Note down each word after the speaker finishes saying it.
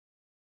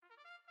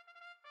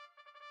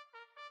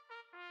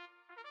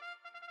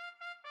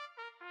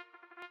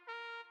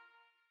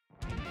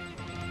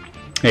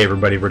Hey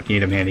everybody, Rick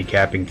Needham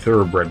handicapping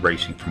thoroughbred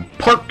racing from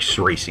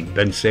Parx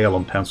Racing,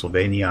 Salem,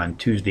 Pennsylvania on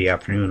Tuesday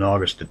afternoon,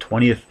 August the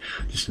 20th.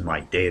 This is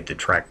my day at the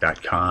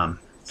track.com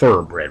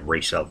thoroughbred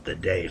race of the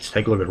day. Let's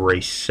take a look at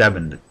race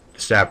 7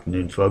 this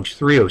afternoon, folks.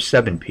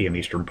 3:07 p.m.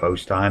 Eastern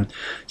Post Time.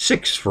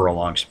 6 for a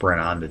long sprint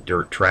on the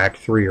dirt track.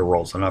 3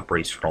 rolls and up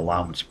race for an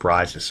allowance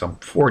prize of some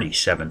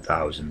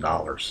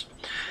 $47,000.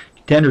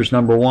 Contenders: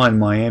 number 1,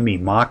 Miami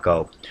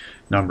Mako.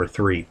 Number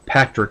 3,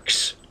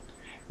 Patrick's.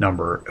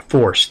 Number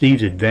 4,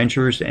 Steve's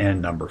Adventures,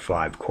 and number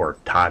 5,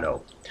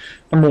 Cortado.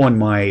 Number 1,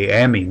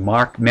 Miami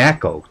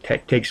Mako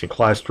takes a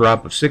class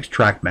drop of 6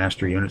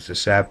 Trackmaster units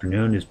this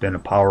afternoon. Has been a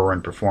power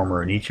run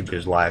performer in each of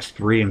his last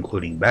 3,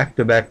 including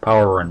back-to-back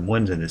power run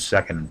wins in his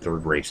second and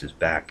third races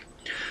back.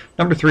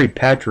 Number 3,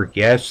 Patrick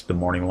S., the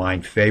morning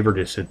line favorite,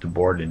 has hit the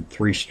board in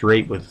 3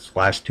 straight with his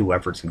last 2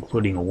 efforts,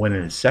 including a win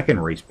in his second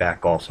race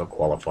back, also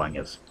qualifying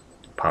as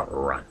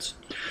power runs.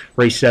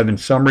 Race 7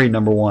 summary: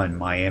 number 1,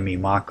 Miami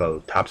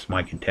Mako tops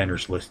my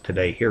contenders list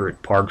today here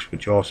at Parx,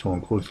 which also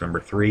includes number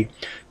 3,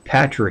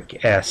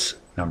 Patrick S.,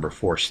 number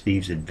 4,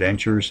 Steve's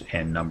Adventures,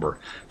 and number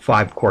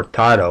 5,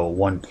 Cortado,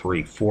 1,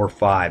 3, 4,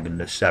 5 in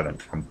the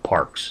 7th from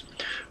Parx.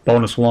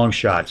 Bonus long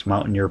shots: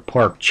 Mountaineer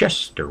Park,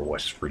 Chester,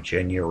 West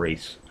Virginia.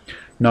 Race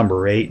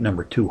number 8,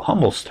 number 2,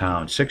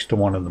 Hummelstown,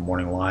 6-1 in the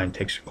morning line,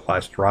 takes a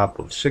class drop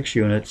of 6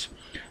 units.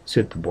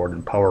 Hit the board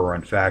in power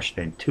run fashion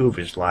in 2 of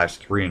his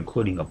last 3,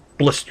 including a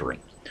blistering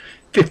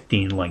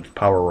 15-length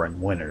power run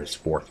win in his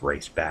 4th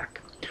race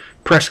back.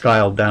 Presque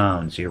Isle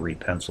Downs, Erie,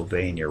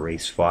 Pennsylvania.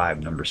 Race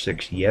 5, number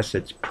 6, Yes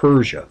It's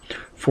Persia,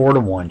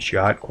 4-1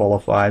 shot,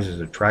 qualifies as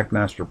a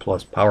Trackmaster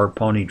Plus power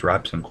pony,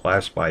 drops in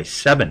class by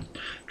 7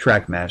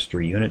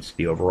 Trackmaster units,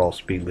 the overall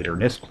speed leader in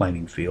this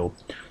claiming field,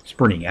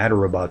 sprinting at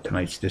or about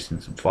tonight's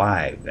distance of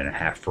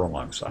 5.5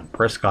 furlongs on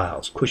Presque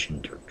Isle's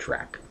cushioned dirt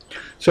track.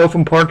 So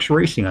from Parx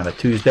Racing on a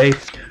Tuesday,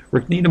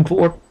 Rick Needham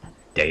for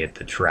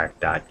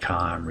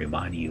dayatthetrack.com,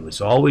 reminding you as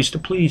always to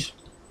please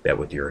bet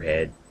with your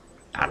head,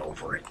 not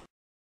over it.